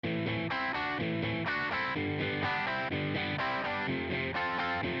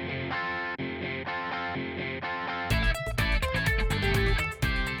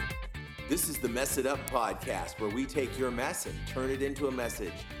This is the Mess It Up podcast, where we take your mess and turn it into a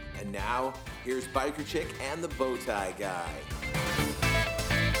message. And now, here's Biker Chick and the Bowtie Guy.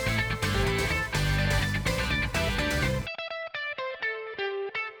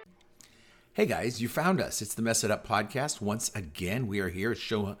 Hey guys, you found us. It's the Mess It Up podcast. Once again, we are here. It's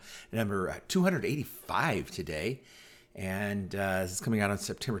show number 285 today. And this is coming out on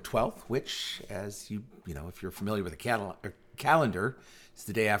September 12th, which, as you know, if you're familiar with the calendar, it's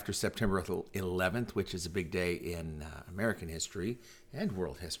the day after September 11th, which is a big day in American history and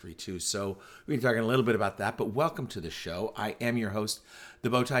world history, too. So we're talking a little bit about that, but welcome to the show. I am your host, the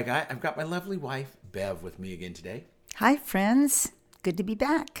Bowtie Guy. I've got my lovely wife, Bev, with me again today. Hi, friends. Good to be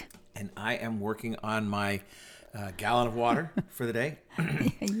back. And I am working on my gallon of water for the day. Yeah,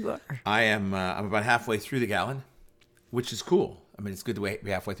 you are. I'm about halfway through the gallon, which is cool. I mean, it's good to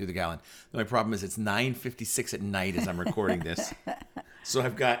be halfway through the gallon. The only problem is it's 9:56 at night as I'm recording this. So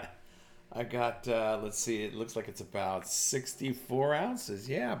I've got, let's see, it looks like it's about 64 ounces.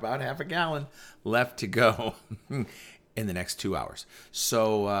 Yeah, about half a gallon left to go in the next 2 hours.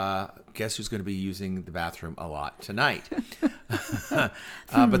 So guess who's going to be using the bathroom a lot tonight?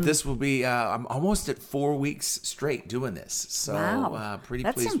 But this will be, I'm almost at 4 weeks straight doing this. So wow. Pretty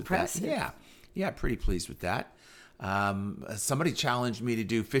That's pleased impressive. with that. Yeah, pretty pleased with that. Somebody challenged me to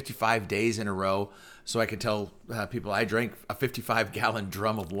do 55 days in a row so I could tell people I drank a 55-gallon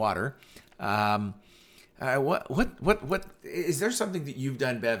drum of water. What is there something that you've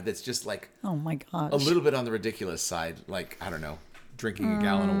done, Bev, that's just like, oh my gosh, a little bit on the ridiculous side? Like, I don't know, drinking a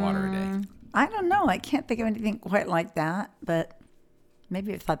gallon of water a day. I don't know. I can't think of anything quite like that, but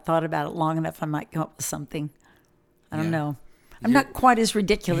maybe if I thought about it long enough, I might come up with something. I don't know. I'm not quite as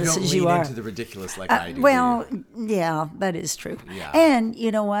ridiculous as you are. You don't lean into the ridiculous like I do. Well, yeah, that is true. Yeah. And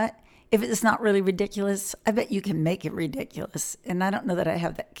you know what? If it's not really ridiculous, I bet you can make it ridiculous. And I don't know that I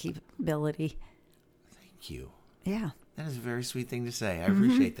have that capability. Thank you. Yeah. That is a very sweet thing to say. I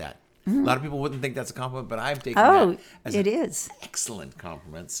appreciate that. A lot of people wouldn't think that's a compliment, but I'm taking that as it an is. excellent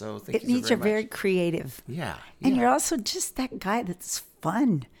compliment. So thank It you so means you're very very much. creative. Yeah. And you're also just that guy that's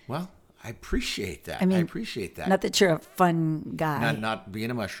fun. Well, I appreciate that. I mean, I appreciate that. Not that you're a fun guy. Not being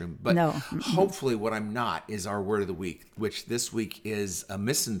a mushroom, but No. hopefully what I'm not is our word of the week, which this week is a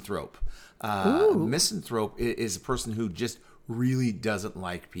misanthrope. Misanthrope is a person who just really doesn't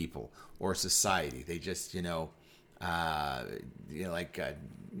like people or society. They just, like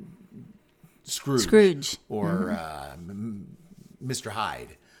Scrooge. Or Mr.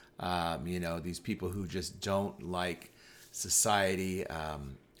 Hyde. These people who just don't like society.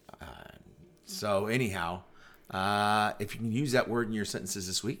 So anyhow, if you can use that word in your sentences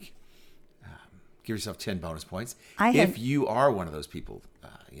this week, give yourself 10 bonus points. If you are one of those people,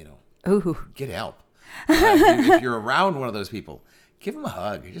 get help. If you're around one of those people, give them a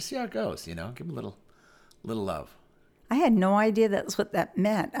hug. Just see how it goes. Give them a little love. I had no idea that's what that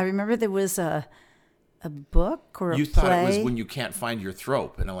meant. I remember there was a book or a play. You thought it was when you can't find your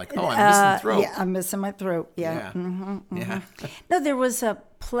throat, and I'm like, oh, I'm missing throat. Yeah, I'm missing my throat. Yeah. Yeah. No, there was a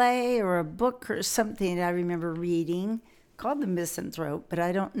play or a book or something I remember reading called The Misanthrope, but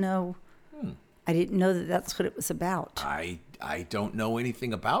I don't know. I didn't know that that's what it was about. I don't know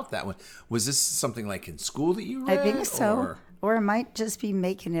anything about that one. Was this something like in school that you read? I think so. Or I might just be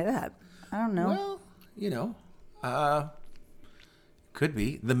making it up. I don't know. Well, could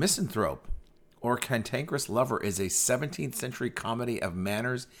be. The Misanthrope, or Cantankerous Lover, is a 17th century comedy of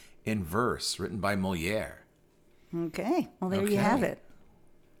manners in verse written by Moliere. Okay. Well, there you have it.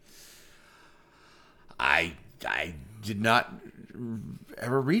 I did not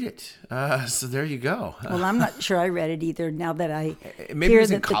ever read it. So there you go. Well, I'm not sure I read it either now that I maybe hear it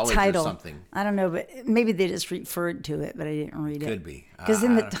was in that college the title, or something. I don't know, but maybe they just referred to it, but I didn't read it. Could be. Because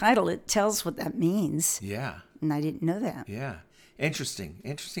in the title, it tells what that means. Yeah. And I didn't know that. Yeah. Interesting.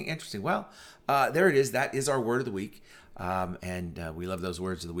 Well, there it is. That is our word of the week. And we love those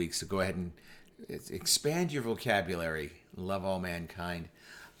words of the week. So go ahead and expand your vocabulary. Love all mankind.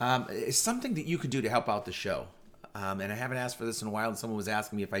 It's something that you could do to help out the show. And I haven't asked for this in a while, and someone was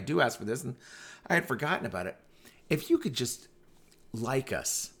asking me if I do ask for this, and I had forgotten about it. If you could just like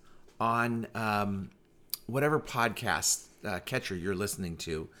us on whatever podcast catcher you're listening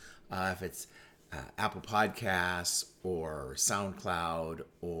to, if it's Apple Podcasts or SoundCloud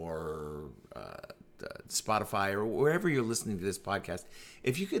or Spotify or wherever you're listening to this podcast,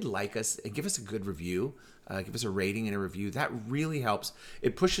 if you could like us and give us a good review, give us a rating and a review, that really helps.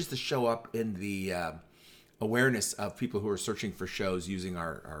 It pushes the show up in the awareness of people who are searching for shows using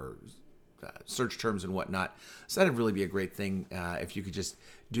our search terms and whatnot. So that'd really be a great thing if you could just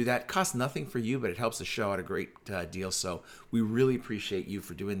do that. It costs nothing for you, but it helps the show out a great deal. So we really appreciate you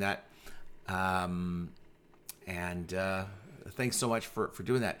for doing that. And thanks so much for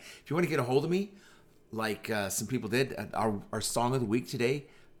doing that. If you want to get a hold of me, like some people did, our song of the week today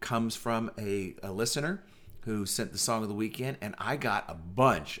comes from a listener who sent the song of the week in, and I got a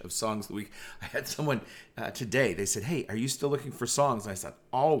bunch of songs of the week. I had someone today, they said, hey, are you still looking for songs? And I said,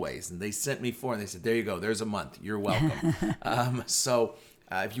 always. And they sent me 4, and they said, there you go, there's a month. You're welcome. So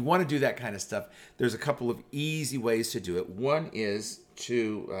if you want to do that kind of stuff, there's a couple of easy ways to do it. One is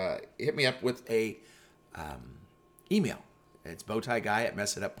to hit me up with a email. It's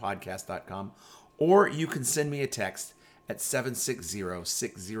bowtieguy@messituppodcast.com, or you can send me a text at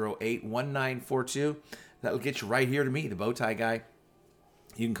 760-608-1942. That'll get you right here to me, the Bowtie Guy.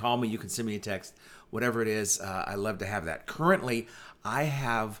 You can call me, you can send me a text, whatever it is. I love to have that. Currently, I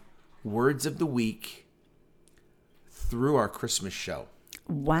have words of the week through our Christmas show.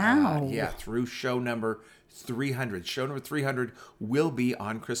 Wow. Yeah, through show number 300. Show number 300 will be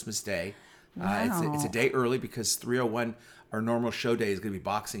on Christmas Day. Wow. It's a day early because 301, our normal show day, is going to be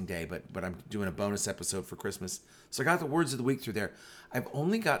Boxing Day, but I'm doing a bonus episode for Christmas. So I got the words of the week through there. I've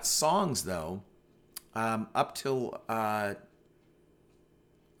only got songs, though, up till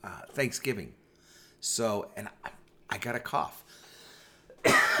Thanksgiving. So, and I got a cough.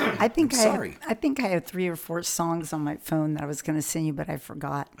 I think sorry. I think I have 3 or 4 songs on my phone that I was going to send you, but I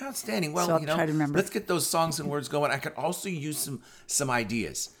forgot. Outstanding. Well, So I'll try to remember. let's get those songs and words going. I could also use some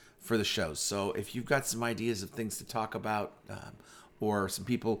ideas for the show. So if you've got some ideas of things to talk about, or some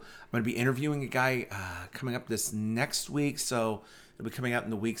people, I'm going to be interviewing a guy coming up this next week. So it'll be coming out in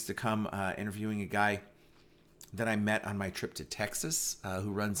the weeks to come, interviewing a guy that I met on my trip to Texas,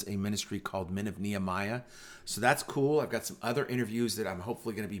 who runs a ministry called Men of Nehemiah. So that's cool. I've got some other interviews that I'm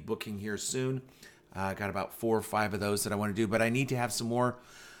hopefully going to be booking here soon. I got about 4 or 5 of those that I want to do, but I need to have some more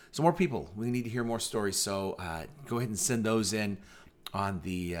people. We need to hear more stories. So go ahead and send those in on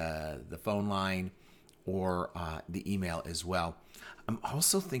the phone line or the email as well. I'm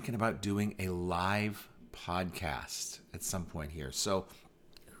also thinking about doing a live podcast at some point here. So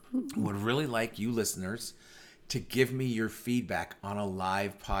would really like you listeners to give me your feedback on a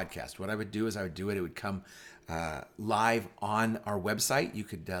live podcast. What I would do is it would come live on our website. You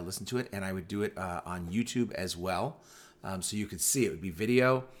could listen to it, and I would do it on YouTube as well. So you could see it. It would be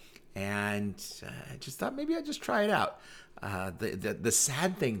video, and I just thought maybe I'd just try it out. The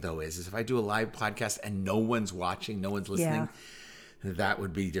sad thing, though, is if I do a live podcast and no one's watching, no one's listening, that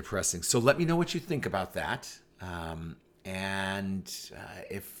would be depressing. So let me know what you think about that. And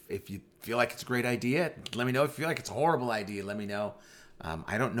if you feel like it's a great idea, let me know. If you feel like it's a horrible idea, let me know.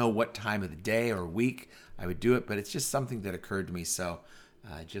 I don't know what time of the day or week I would do it, but it's just something that occurred to me. So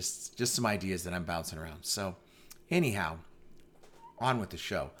just some ideas that I'm bouncing around. So anyhow, on with the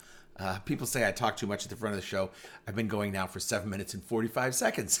show. People say I talk too much at the front of the show. I've been going now for 7 minutes and 45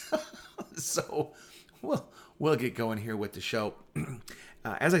 seconds. So we'll get going here with the show.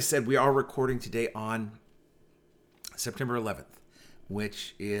 As I said, we are recording today on September 11th,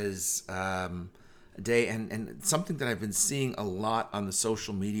 which is a day, and something that I've been seeing a lot on the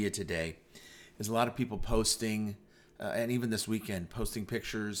social media today is a lot of people posting, and even this weekend, posting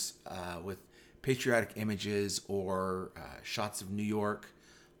pictures with patriotic images or shots of New York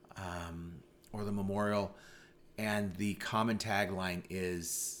or the memorial, and the common tagline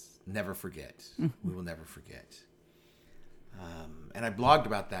is "Never forget." We will never forget. And I blogged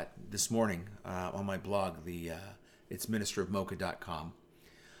about that this morning on my blog, it's ministerofmocha.com.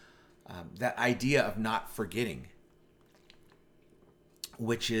 That idea of not forgetting,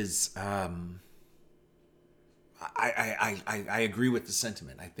 which is, I agree with the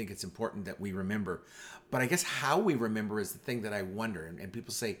sentiment. I think it's important that we remember. But I guess how we remember is the thing that I wonder. And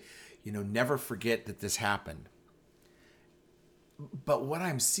people say, never forget that this happened. But what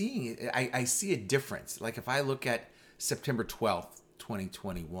I'm seeing, I see a difference. Like if I look at September 12th,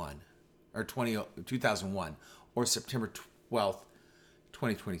 2021, or 2001, or September 12th,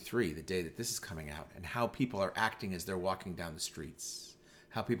 2023, the day that this is coming out, and how people are acting as they're walking down the streets,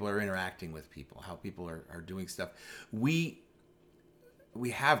 how people are interacting with people, how people are doing stuff. We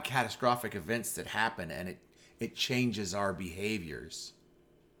have catastrophic events that happen, and it changes our behaviors,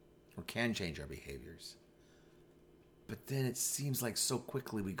 or can change our behaviors. But then it seems like so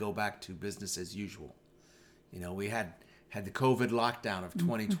quickly we go back to business as usual. We had the COVID lockdown of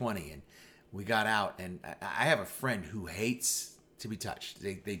 2020, and we got out, and I have a friend who hates to be touched.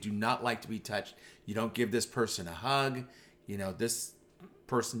 They do not like to be touched. You don't give this person a hug. This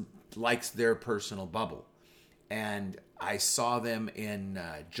person likes their personal bubble. And I saw them in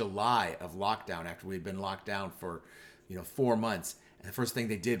July of lockdown, after we had been locked down for 4 months. And the first thing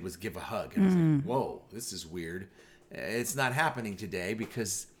they did was give a hug. And I was like, whoa, this is weird. It's not happening today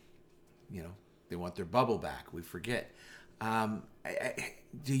because they want their bubble back. We forget. Do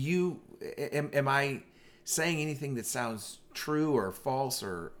you? Am I saying anything that sounds true or false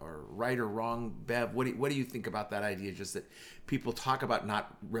or right or wrong, Bev? What do you think about that idea? Just that people talk about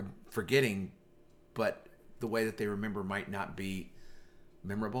not forgetting, but the way that they remember might not be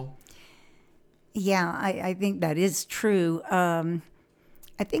memorable. Yeah, I think that is true. I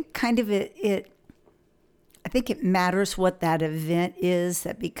think kind of I think it matters what that event is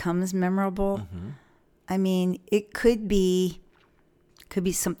that becomes memorable. Mm-hmm. I mean, it could be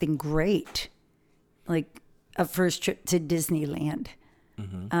something great, like a first trip to Disneyland.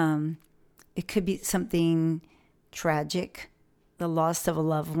 Mm-hmm. It could be something tragic, the loss of a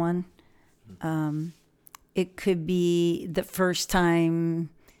loved one. It could be the first time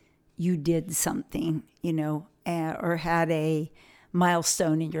you did something, or had a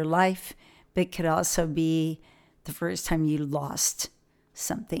milestone in your life. But it could also be the first time you lost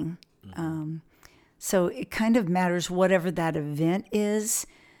something. Mm-hmm. So it kind of matters whatever that event is,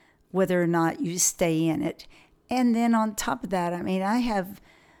 whether or not you stay in it. And then on top of that, I mean, I have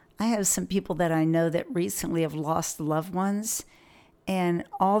some people that I know that recently have lost loved ones. And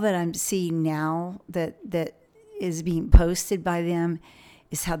all that I'm seeing now that is being posted by them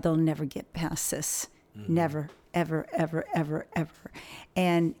is how they'll never get past this. Mm-hmm. Never, ever, ever, ever, ever.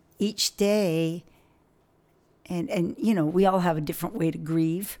 And each day, and we all have a different way to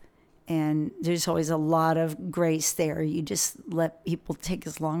grieve. And there's always a lot of grace there. You just let people take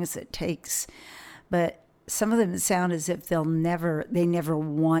as long as it takes. But some of them sound as if they never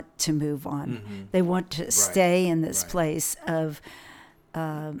want to move on. Mm-hmm. They want to stay in this place of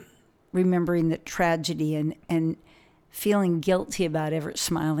remembering the tragedy and feeling guilty about ever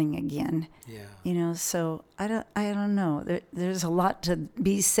smiling again. Yeah. So I don't know. There's a lot to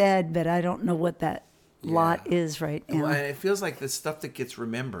be said, but I don't know what that lot is right now. Well, and it feels like the stuff that gets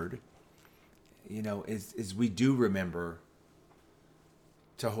remembered, is we do remember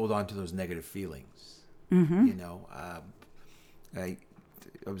to hold on to those negative feelings. Mm-hmm. I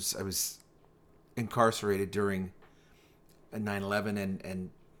was incarcerated during 9/11, and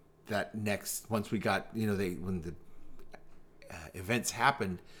that once we got, when the events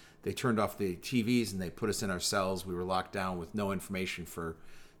happened, they turned off the TVs and they put us in our cells. We were locked down with no information for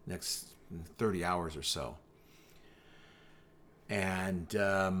the next 30 hours or so. And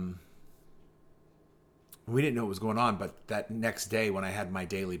we didn't know what was going on, but that next day when I had my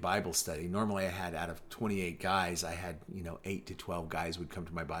daily Bible study, normally I had, out of 28 guys, I had, 8 to 12 guys would come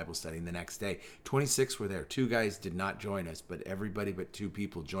to my Bible study. And the next day, 26 were there. 2 guys did not join us, but everybody but 2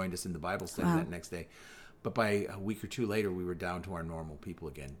 people joined us in the Bible study that next day. But by a week or 2 later, we were down to our normal people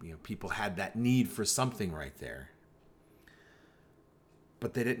again. People had that need for something right there.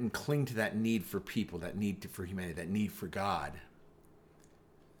 But they didn't cling to that need for people, that need for humanity, that need for God.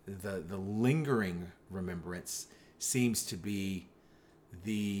 The lingering remembrance seems to be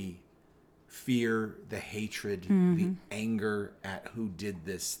the fear, the hatred, mm-hmm. the anger at who did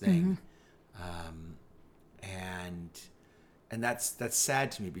this thing. Mm-hmm. And that's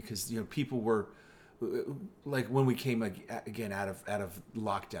sad to me, because people were, like, when we came again out of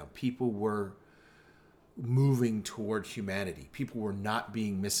lockdown, people were moving toward humanity. People were not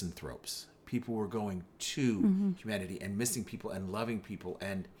being misanthropes. People were going to mm-hmm. humanity and missing people and loving people.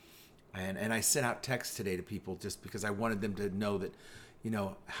 And I sent out texts today to people just because I wanted them to know that,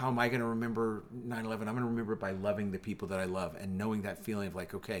 how am I going to remember 9/11? I'm going to remember it by loving the people that I love and knowing that feeling of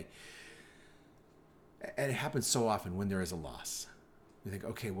like, okay. And it happens so often when there is a loss. You think,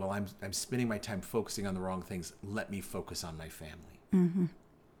 okay, well, I'm spending my time focusing on the wrong things. Let me focus on my family. Mm-hmm.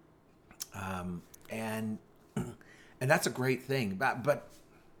 And that's a great thing. But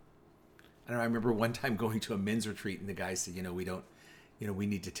I don't know, I remember one time going to a men's retreat, and the guy said, we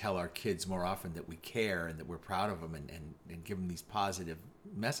need to tell our kids more often that we care and that we're proud of them, and give them these positive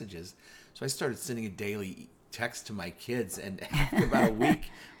messages. So I started sending a daily text to my kids, and after about a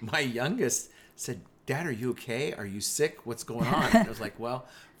week, my youngest said, "Dad, are you okay? Are you sick? What's going on?" And I was like, well,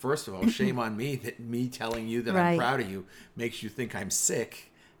 first of all, shame on me that me telling you that I'm proud of you makes you think I'm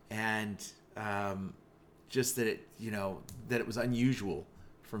sick. And just that it was unusual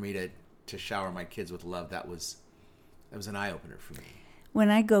for me to shower my kids with love. That was an eye-opener for me. When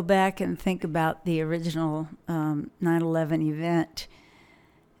I go back and think about the original 9/11 event,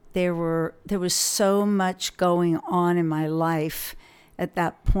 there was so much going on in my life at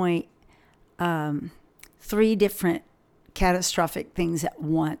that point. 3 different catastrophic things at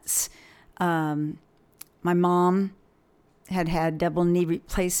once. My mom had double knee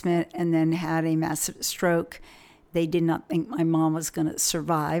replacement and then had a massive stroke. They did not think my mom was going to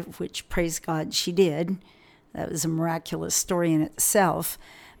survive, which, praise God, she did. That was a miraculous story in itself.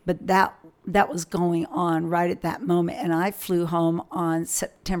 but that was going on right at that moment. And I flew home on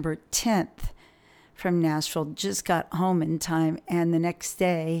September 10th from Nashville, just got home in time. And the next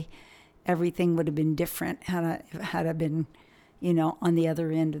day, everything would have been different had I been, on the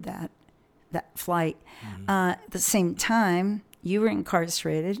other end of that flight. At the same time, you were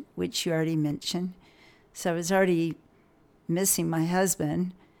incarcerated, which you already mentioned. So I was already missing my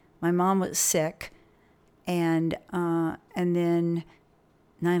husband. My mom was sick. And then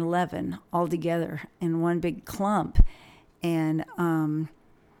 9/11 all together in one big clump. And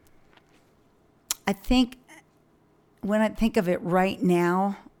I think when I think of it right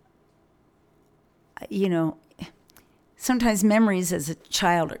now, sometimes memories as a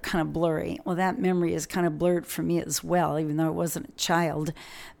child are kind of blurry. Well, that memory is kind of blurred for me as well, even though I wasn't a child.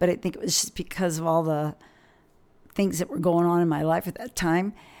 But I think it was just because of all the things that were going on in my life at that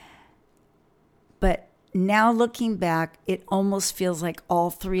time. But now looking back, it almost feels like all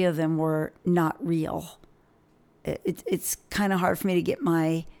three of them were not real. It's kind of hard for me to get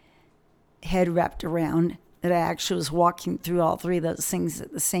my head wrapped around that I actually was walking through all three of those things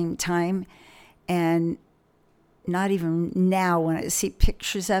at the same time. And not even now when I see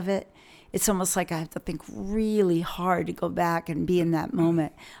pictures of it, it's almost like I have to think really hard to go back and be in that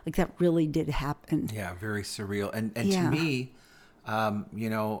moment. Like that really did happen. Yeah, very surreal. And Yeah. to me,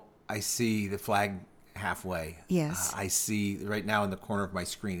 I see the flag halfway. Yes. I see right now in the corner of my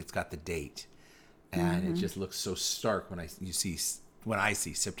screen, it's got the date. And it just looks so stark when I see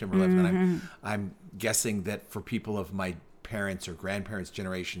September 11th. And I'm guessing that for people of my parents' or grandparents'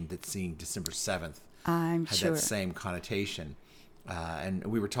 generation, that seeing December 7th I'm had sure. that same connotation. And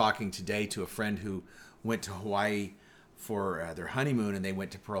we were talking today to a friend who went to Hawaii for their honeymoon, and they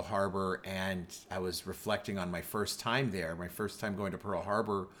went to Pearl Harbor. And I was reflecting on my first time there. My first time going to Pearl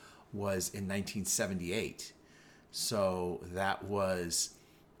Harbor was in 1978. So that was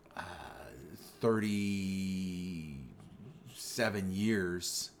 37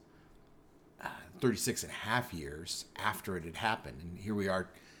 years, 36 and a half years after it had happened. And here we are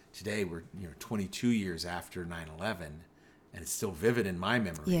today, we're 22 years after 9/11, and it's still vivid in my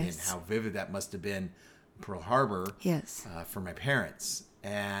memory. Yes. And how vivid that must have been in Pearl Harbor. Yes. For my parents,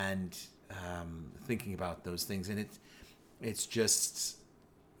 and thinking about those things, and it's just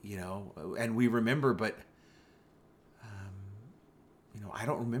and we remember, but I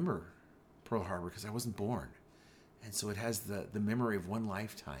don't remember Pearl Harbor because I wasn't born, and so it has the memory of one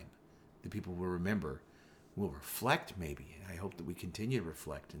lifetime that people will remember, will reflect maybe. And I hope that we continue to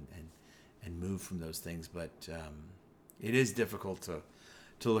reflect and move from those things, but it is difficult to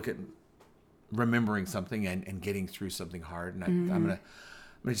look at remembering something and getting through something hard. And I'm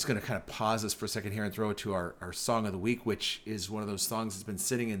just gonna kind of pause this for a second here and throw it to our song of the week, which is one of those songs that's been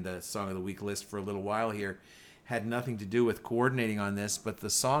sitting in the song of the week list for a little while here. Had nothing to do with coordinating on this, but the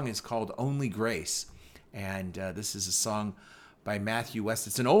song is called Only Grace. And this is a song by Matthew West.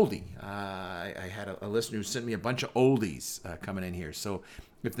 It's an oldie. I had a listener who sent me a bunch of oldies coming in here. So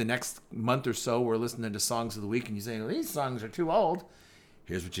if the next month or so we're listening to songs of the week and you say, well, these songs are too old,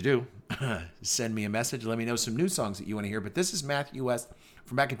 here's what you do. Send me a message. Let me know some new songs that you want to hear. But this is Matthew West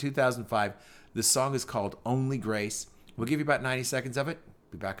from back in 2005. This song is called Only Grace. We'll give you about 90 seconds of it.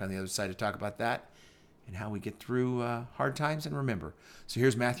 Be back on the other side to talk about that and how we get through hard times and remember. So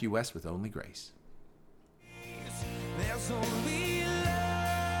here's Matthew West with Only Grace. There's only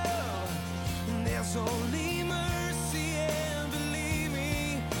love, there's only mercy, and believe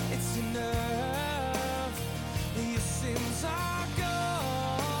me, it's enough. Your sins are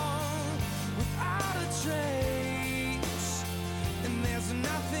gone without a trace, and there's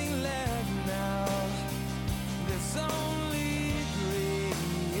nothing left now. There's only grace.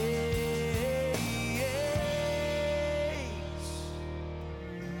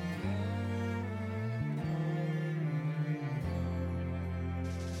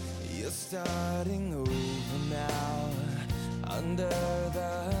 You're starting over now, under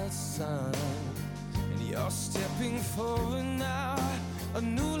the sun, and you're stepping forward now. A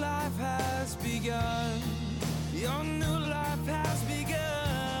new life has begun. Your new life has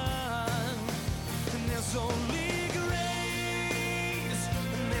begun. And there's only grace,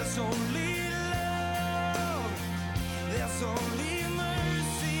 and there's only love, there's only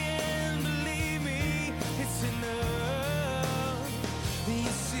mercy, and believe me, it's enough.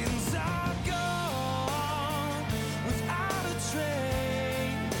 Your sins are gone without a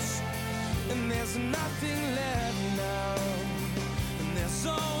trace, and there's nothing left now, and there's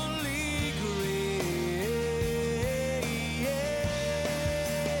only grace.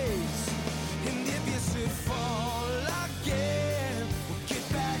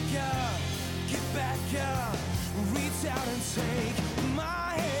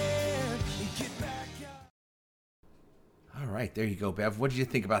 right, there you go, Bev. What did you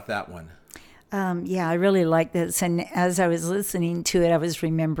think about that one? Yeah, I really like this. And as I was listening to it, I was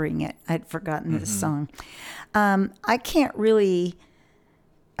remembering it. I'd forgotten this song. I can't really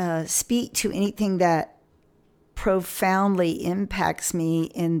speak to anything that profoundly impacts me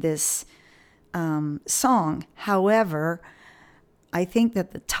in this song. However, I think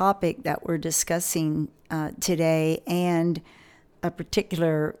that the topic that we're discussing today and a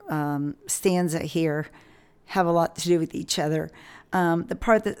particular stanza here have a lot to do with each other. The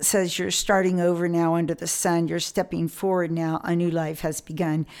part that says you're starting over now under the sun, you're stepping forward now, a new life has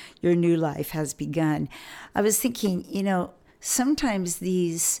begun, your new life has begun. I was thinking, sometimes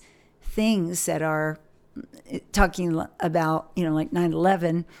these things that are talking about, like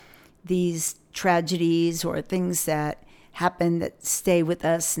 9/11, these tragedies or things that happen that stay with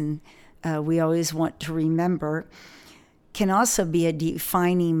us and we always want to remember, can also be a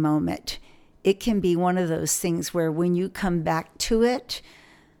defining moment. It can be one of those things where when you come back to it,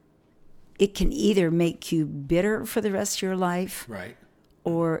 it can either make you bitter for the rest of your life, Right.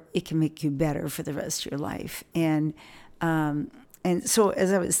 or it can make you better for the rest of your life. And so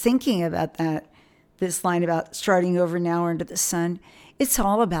as I was thinking about that, this line about starting over now under the sun, it's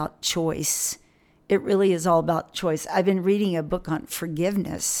all about choice. It really is all about choice. I've been reading a book on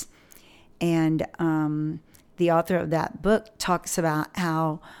forgiveness, and the author of that book talks about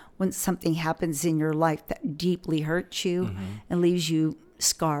how when something happens in your life that deeply hurts you and leaves you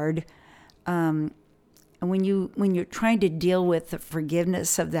scarred, and when you're trying to deal with the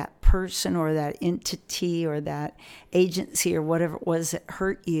forgiveness of that person or that entity or that agency or whatever it was that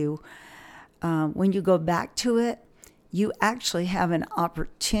hurt you, when you go back to it, you actually have an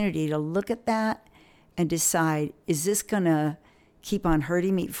opportunity to look at that and decide, is this going to keep on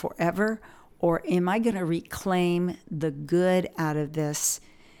hurting me forever? Or am I going to reclaim the good out of this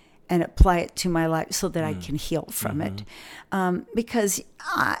and apply it to my life so that I can heal from it? Because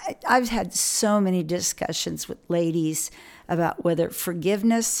I've had so many discussions with ladies about whether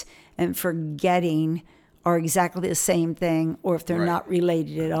forgiveness and forgetting are exactly the same thing or if they're Right. not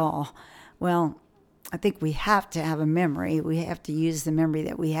related at all. Well, I think we have to have a memory. We have to use the memory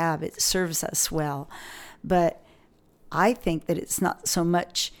that we have. It serves us well. But I think that it's not so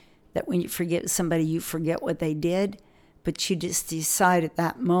much that when you forget somebody, you forget what they did, but you just decide at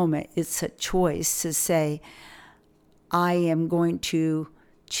that moment, it's a choice to say, I am going to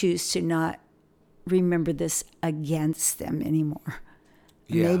choose to not remember this against them anymore.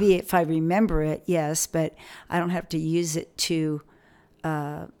 Yeah. Maybe if I remember it, yes, but I don't have to use it to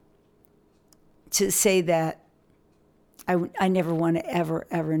say that I never want to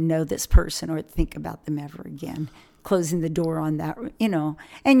ever know this person or think about them ever again. Closing the door on that,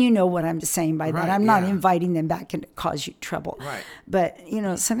 and you know what I'm saying by that. Right, I'm not yeah. inviting them back and to cause you trouble. Right. But,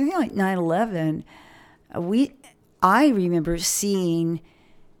 something like 9/11, I remember seeing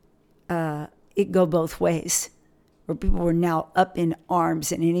it go both ways, where people were now up in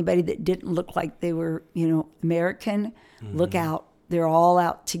arms, and anybody that didn't look like they were, American, look out. They're all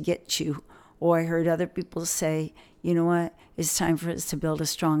out to get you. Or I heard other people say, you know what, it's time for us to build a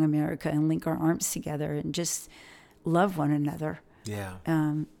strong America and link our arms together and just love one another. Yeah.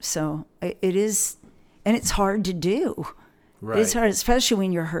 So it is, and it's hard to do. Right. It's hard, especially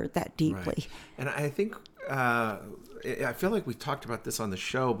when you're hurt that deeply. Right. And I think I feel like we talked about this on the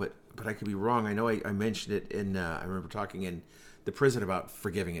show, but I could be wrong. I know I mentioned it in. I remember talking in the prison about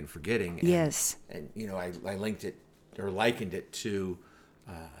forgiving and forgetting. And, Yes. And I linked it or likened it to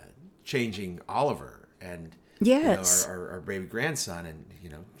changing Oliver and Yes. our baby grandson, and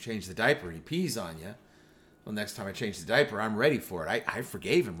change the diaper and he pees on you. Well, next time I change the diaper, I'm ready for it. I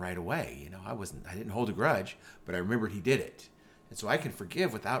forgave him right away. I didn't hold a grudge, but I remembered he did it. And so I can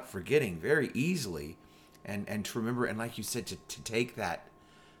forgive without forgetting very easily, and to remember, and like you said, to take that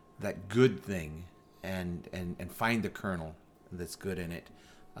good thing and find the kernel that's good in it.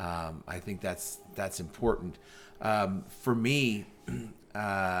 I think that's important. For me,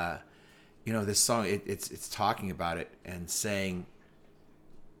 this song, it's talking about it and saying,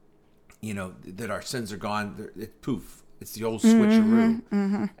 that our sins are gone. Poof. It's the old switcheroo.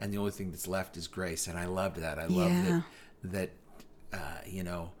 And the only thing that's left is grace. And I loved that. I loved that,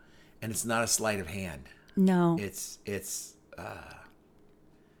 and it's not a sleight of hand. No. It's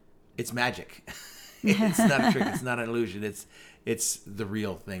magic. It's not a trick. It's not an illusion. It's the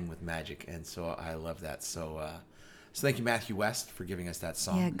real thing with magic. And so I love that. So thank you, Matthew West, for giving us that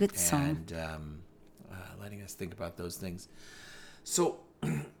song. Yeah, good song. And letting us think about those things. So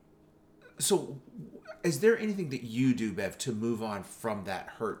is there anything that you do, Bev, to move on from that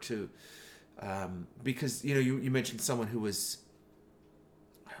hurt to, because, you mentioned someone who was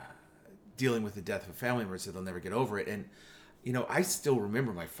dealing with the death of a family member, said they'll never get over it. And I still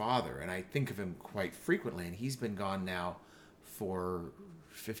remember my father, and I think of him quite frequently, and he's been gone now for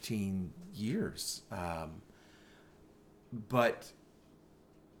 15 years. But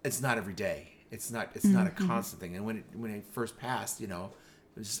it's not every day. It's not a constant thing. And when it first passed, it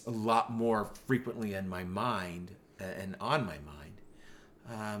was a lot more frequently in my mind and on my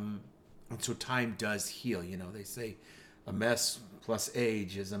mind. And so time does heal. They say a mess plus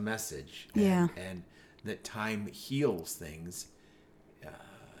age is a message. And that time heals things.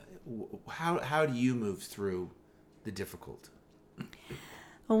 How do you move through the difficult?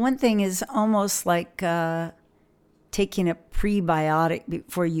 Well, one thing is almost like taking a prebiotic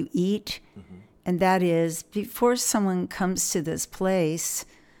before you eat. Mm-hmm. And that is, before someone comes to this place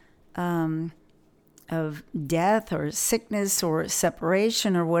of death or sickness or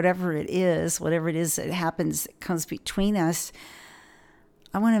separation or whatever it is that happens that comes between us,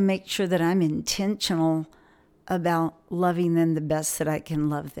 I want to make sure that I'm intentional about loving them the best that I can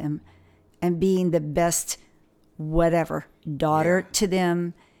love them and being the best whatever, daughter to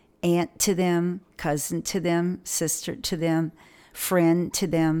them, aunt to them, cousin to them, sister to them, friend to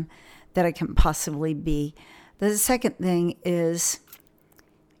them that I can possibly be. The second thing is,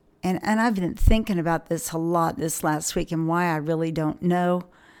 and I've been thinking about this a lot this last week and why I really don't know.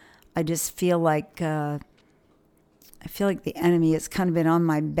 I just feel like the enemy has kind of been on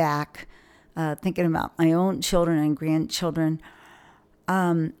my back, thinking about my own children and grandchildren.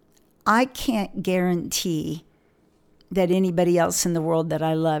 I can't guarantee that anybody else in the world that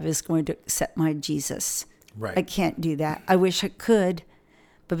I love is going to accept my Jesus. Right. I can't do that. I wish I could,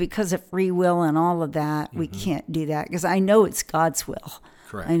 but because of free will and all of that, we can't do that because I know it's God's will.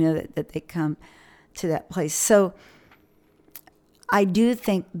 Correct. I know that they come to that place. So I do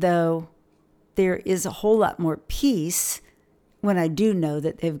think, though, there is a whole lot more peace when I do know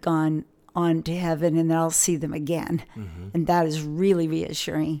that they've gone on to heaven and that I'll see them again. Mm-hmm. And that is really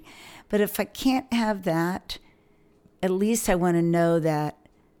reassuring. But if I can't have that, at least I want to know that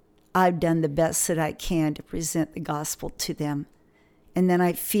I've done the best that I can to present the gospel to them. And then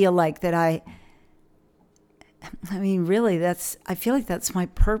I feel like that I feel like that's my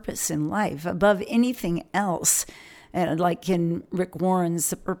purpose in life above anything else. And like in Rick Warren's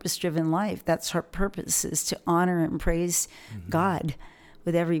The Purpose-Driven Life, that's our purpose, is to honor and praise God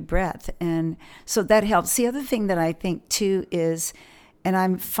with every breath. And so that helps. The other thing that I think too is, and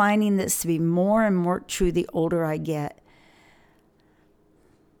I'm finding this to be more and more true the older I get,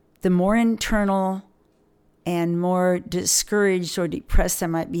 the more internal and more discouraged or depressed I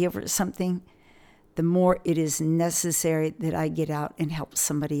might be over something, the more it is necessary that I get out and help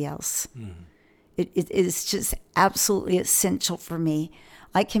somebody else. Mm-hmm. It is just absolutely essential for me.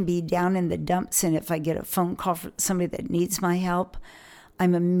 I can be down in the dumps, and if I get a phone call from somebody that needs my help,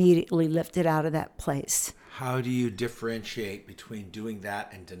 I'm immediately lifted out of that place. How do you differentiate between doing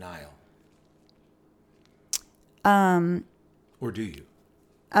that and denial? Or do you?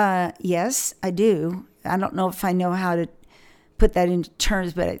 Yes, I do. I don't know if I know how to put that into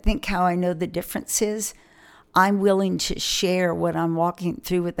terms, but I think how I know the difference is I'm willing to share what I'm walking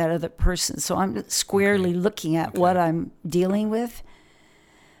through with that other person. So I'm squarely looking at what I'm dealing with.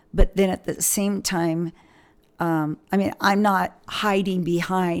 But then at the same time, I'm not hiding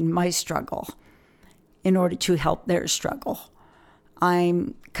behind my struggle in order to help their struggle.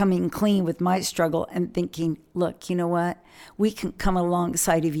 I'm coming clean with my struggle and thinking, look, you know what? We can come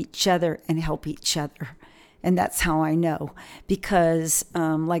alongside of each other and help each other. And that's how I know. Because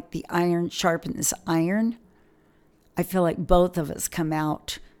like the iron sharpens iron, I feel like both of us come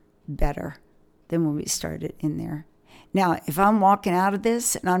out better than when we started in there. Now, if I'm walking out of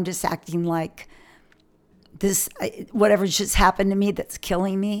this and I'm just acting like this, whatever's just happened to me that's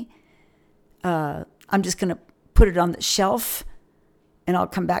killing me, I'm just going to put it on the shelf and I'll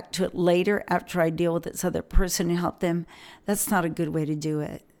come back to it later after I deal with this other person and help them. That's not a good way to do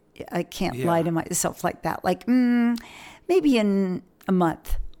it. I can't lie to myself like that. Like, maybe in a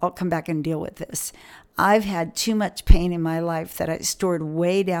month I'll come back and deal with this. I've had too much pain in my life that I stored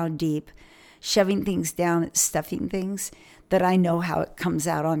way down deep, shoving things down and stuffing things, that I know how it comes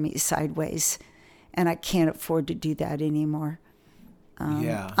out on me sideways. And I can't afford to do that anymore.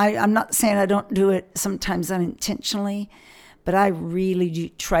 I'm not saying I don't do it sometimes unintentionally, but I really do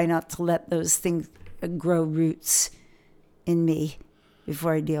try not to let those things grow roots in me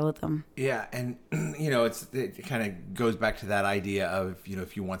before I deal with them. Yeah, and it kind of goes back to that idea of,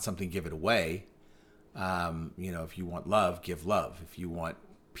 if you want something, give it away. If you want love, give love. If you want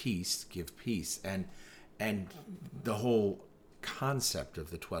peace, give peace. And the whole concept of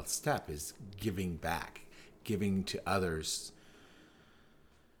the 12th step is giving back, giving to others,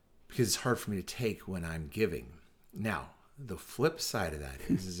 because it's hard for me to take when I'm giving. Now, the flip side of that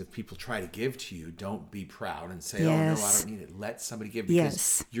is if people try to give to you, don't be proud and say, Yes. "Oh no, I don't need it." Let somebody give, because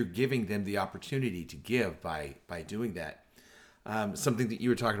Yes. you're giving them the opportunity to give by doing that. Something that you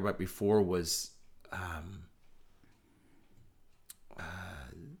were talking about before was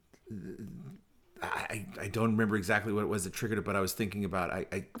I don't remember exactly what it was that triggered it, but I was thinking about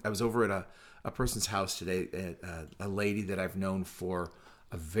I was over at a person's house today, a lady that I've known for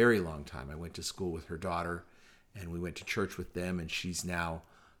a very long time. I went to school with her daughter, and we went to church with them, and she's now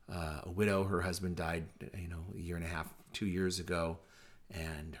a widow. Her husband died, a year and a half, 2 years ago,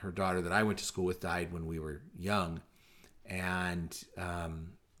 and her daughter that I went to school with died when we were young, and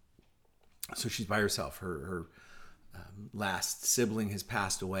so she's by herself. Her last sibling has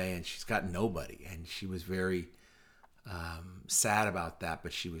passed away, and she's got nobody, and she was very sad about that.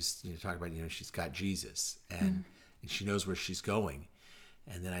 But she was talking about she's got Jesus, and she knows where she's going.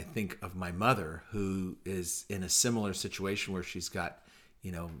 And then I think of my mother, who is in a similar situation where she's got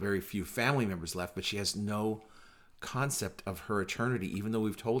very few family members left, but she has no concept of her eternity, even though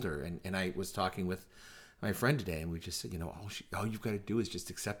we've told her. And I was talking with my friend today, and we just said, all you've got to do is just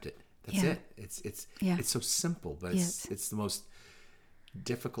accept it. That's it. It's so simple, but it's the most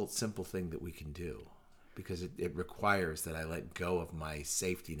difficult, simple thing that we can do, because it requires that I let go of my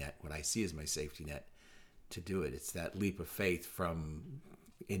safety net, what I see as my safety net, to do it. It's that leap of faith from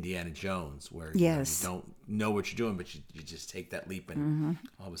Indiana Jones, where you don't know what you're doing, but you just take that leap, and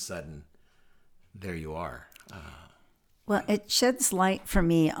all of a sudden, there you are. Well, it sheds light for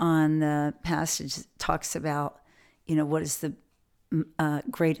me on the passage that talks about, what is the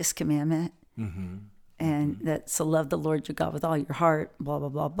greatest commandment, and that's to love the Lord your God with all your heart, blah blah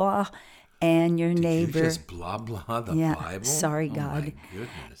blah blah, and your neighbor. You just blah blah the Bible. Sorry, oh, God. My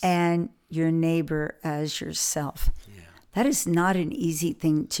goodness. And your neighbor as yourself. Yeah. That is not an easy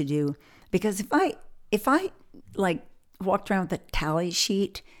thing to do, because if I like walked around with a tally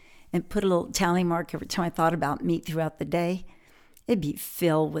sheet and put a little tally mark every time I thought about me throughout the day, it'd be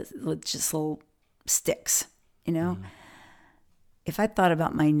filled with just little sticks, If I thought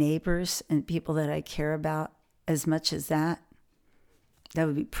about my neighbors and people that I care about as much as that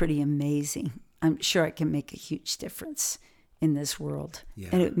would be pretty amazing. I'm sure I can make a huge difference in this world. Yeah.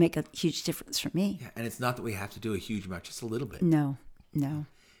 And it would make a huge difference for me. Yeah, and it's not that we have to do a huge amount, just a little bit. No.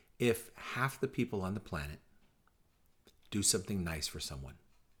 If half the people on the planet do something nice for someone,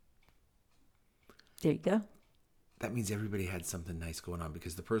 there you go. that means everybody had something nice going on,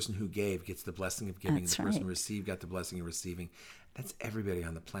 because the person who gave gets the blessing of giving. That's the person right. who received got the blessing of receiving. That's everybody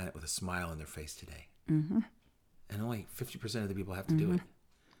on the planet with a smile on their face today. And only 50% of the people have to do it.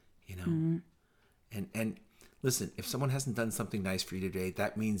 And listen, if someone hasn't done something nice for you today,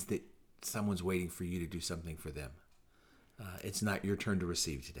 that means that someone's waiting for you to do something for them. It's not your turn to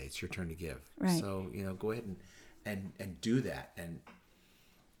receive today. It's your turn to give. Right. So, go ahead and do that.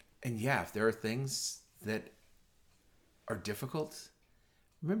 And yeah, if there are things that are difficult,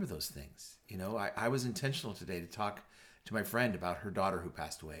 remember those things. I was intentional today to talk to my friend about her daughter who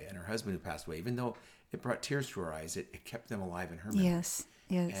passed away and her husband who passed away. Even though it brought tears to her eyes, it kept them alive in her memory. Yes.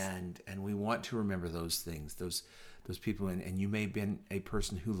 And we want to remember those things, those people. And you may have been a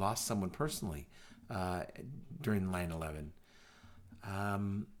person who lost someone personally during 9/11.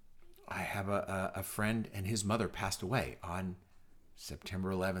 I have a friend, and his mother passed away on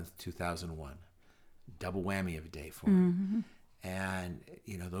September 11th, 2001. Double whammy of a day for him. And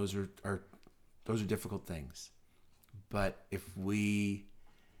those are difficult things. But if we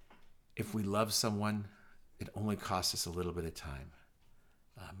love someone, it only costs us a little bit of time.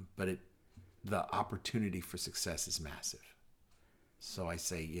 But the opportunity for success is massive. So I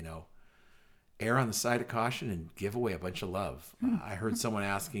say, err on the side of caution and give away a bunch of love. I heard someone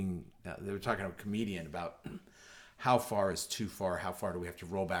asking, they were talking to a comedian about how far is too far? How far do we have to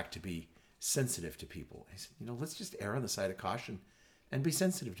roll back to be sensitive to people? I said, let's just err on the side of caution and be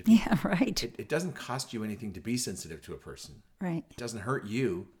sensitive to people. Yeah, right. It doesn't cost you anything to be sensitive to a person. Right. It doesn't hurt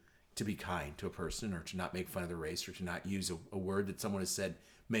you to be kind to a person, or to not make fun of their race, or to not use a word that someone has said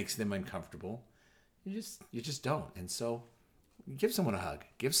makes them uncomfortable. You just don't. And so give someone a hug.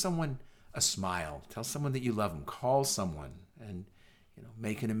 Give someone a smile. Tell someone that you love them. Call someone, and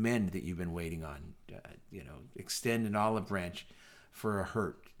make an amend that you've been waiting on. Extend an olive branch for a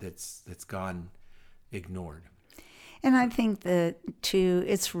hurt that's gone ignored. And I think that, too,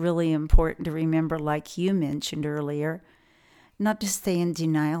 it's really important to remember, like you mentioned earlier, not to stay in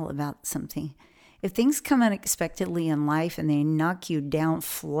denial about something. If things come unexpectedly in life and they knock you down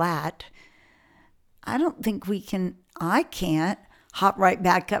flat, I don't think I can't hop right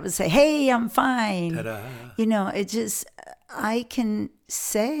back up and say, hey, I'm fine. Ta-da. I can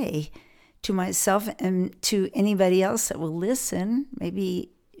say to myself and to anybody else that will listen,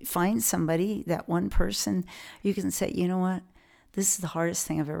 maybe find somebody, that one person, you can say, you know what, this is the hardest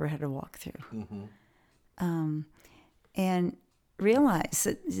thing I've ever had to walk through. And realize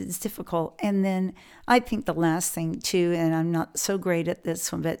that it's difficult. And then I think the last thing too, and I'm not so great at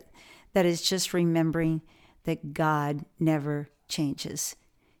this one, but that is just remembering that God never changes.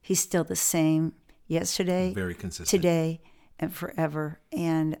 He's still the same yesterday, Very consistent. today, and forever.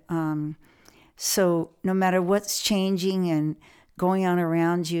 And so no matter what's changing and going on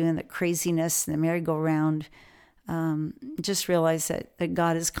around you and the craziness and the merry-go-round, just realize that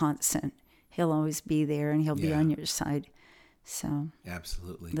God is constant. He'll always be there, and he'll be on your side. So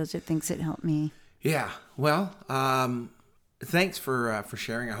absolutely, those are things that help me. Yeah. Well, thanks for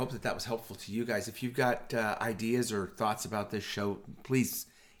sharing. I hope that was helpful to you guys. If you've got ideas or thoughts about this show, please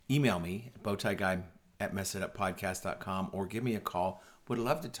email me at bowtieguy@messituppodcast.com or give me a call. Would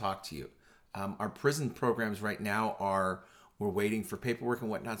love to talk to you. Our prison programs right now we're waiting for paperwork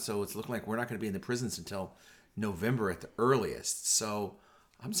and whatnot, so it's looking like we're not going to be in the prisons until November at the earliest. So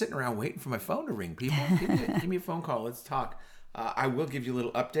I'm sitting around waiting for my phone to ring. People, give me a phone call. Let's talk. I will give you a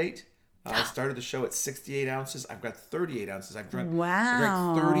little update. I started the show at 68 ounces. I've got 38 ounces. I've drank 30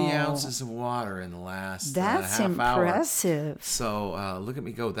 ounces of water in the last That's half impressive. hour. So look at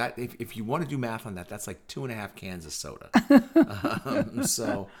me go. That if you want to do math on that, that's like 2.5 cans of soda.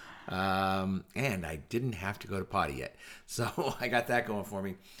 And I didn't have to go to potty yet. So I got that going for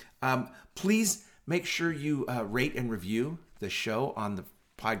me. Please make sure you rate and review the show on the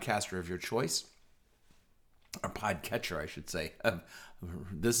podcaster of your choice. Or podcatcher, I should say.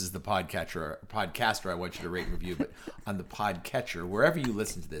 This is the podcaster I want you to rate and review, but on the podcatcher, wherever you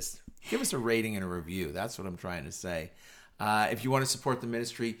listen to this, give us a rating and a review. That's what I'm trying to say. If you want to support the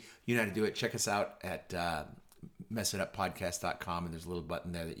ministry, you know how to do it. Check us out at messituppodcast.com, and there's a little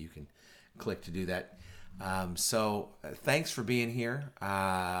button there that you can click to do that. Thanks for being here.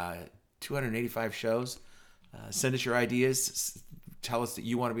 285 shows. Send us your ideas. Tell us that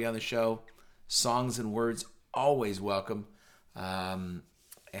you want to be on the show. Songs and words, always welcome. I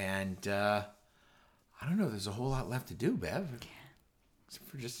don't know, there's a whole lot left to do, Bev. Except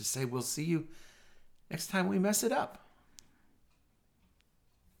for just to say we'll see you next time we mess it up.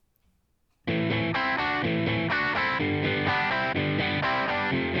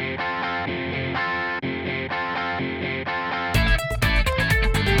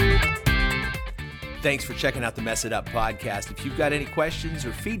 Thanks for checking out the Mess It Up podcast. If you've got any questions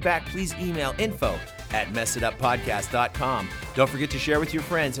or feedback, please email info@messituppodcast.com. Don't forget to share with your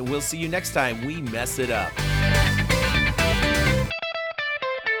friends, and we'll see you next time we mess it up.